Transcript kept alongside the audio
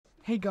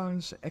Hey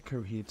guys,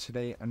 Echo here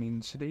today, and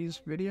in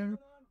today's video,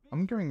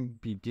 I'm going to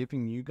be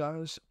giving you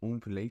guys all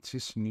the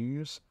latest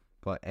news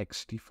for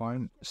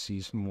Xdefiant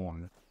Season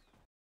 1.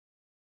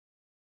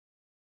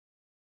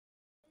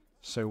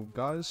 So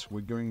guys,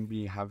 we're going to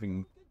be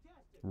having,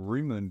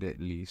 rumored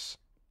at least,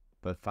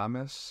 the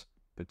Thamus,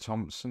 the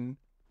Thompson,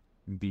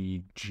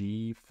 the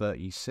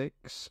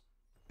G36,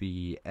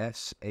 the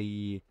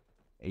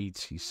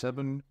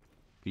SA87,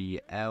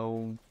 the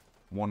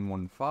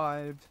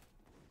L115,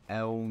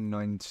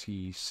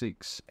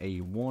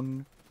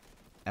 L96A1,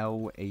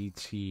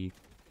 L86,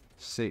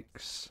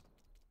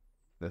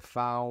 the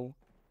FOW,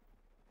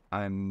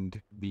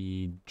 and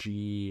the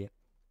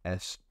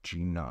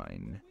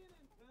GSG9.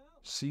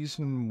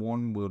 Season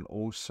 1 will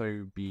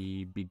also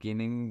be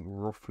beginning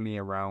roughly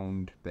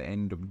around the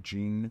end of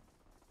June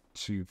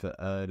to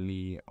the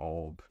early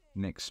of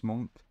next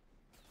month.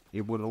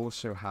 It will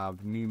also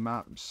have new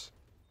maps,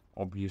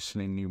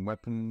 obviously new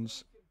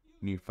weapons,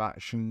 new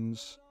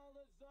factions,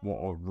 what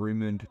are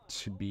rumored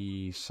to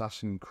be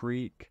Assassin's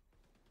Creek,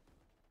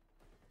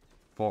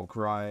 Far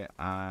Cry,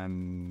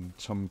 and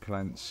Tom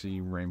Clancy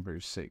Rainbow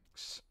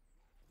Six.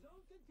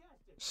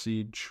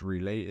 Siege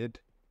related,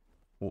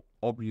 or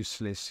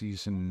obviously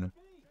Season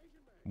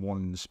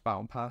 1's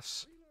Battle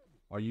Pass.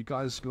 Are you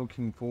guys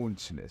looking forward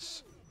to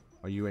this?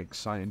 Are you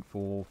excited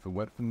for the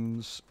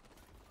weapons?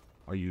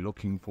 Are you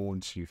looking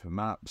forward to the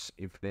maps?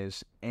 If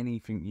there's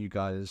anything you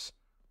guys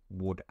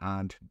would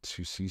add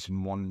to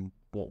Season 1,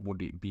 what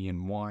would it be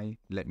and why?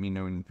 Let me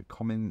know in the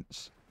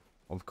comments.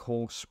 Of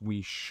course,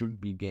 we should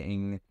be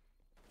getting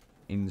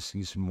in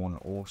Season 1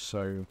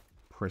 also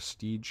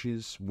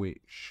prestiges,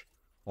 which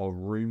are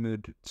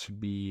rumored to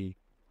be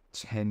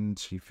 10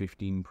 to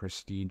 15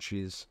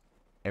 prestiges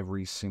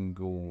every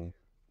single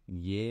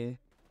year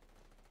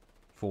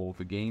for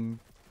the game.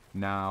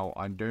 Now,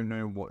 I don't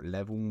know what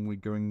level we're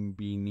going to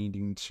be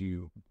needing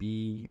to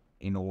be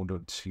in order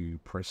to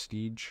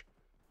prestige,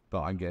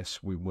 but I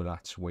guess we will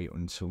have to wait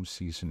until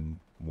Season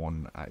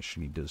 1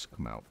 actually does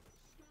come out.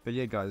 But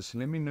yeah guys,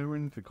 let me know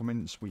in the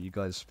comments what you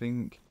guys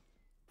think.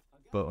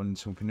 But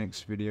until the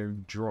next video,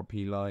 drop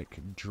a like,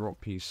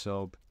 drop a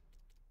sub.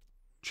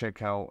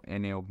 Check out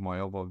any of my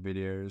other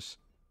videos.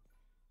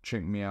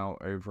 Check me out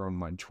over on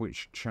my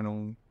Twitch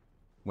channel,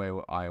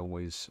 where I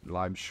always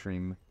live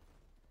stream.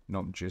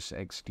 Not just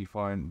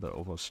Xdefiant, but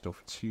other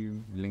stuff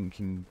too.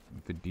 Link in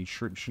the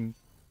description.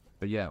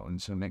 But yeah,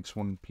 until next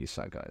one, peace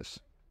out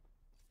guys.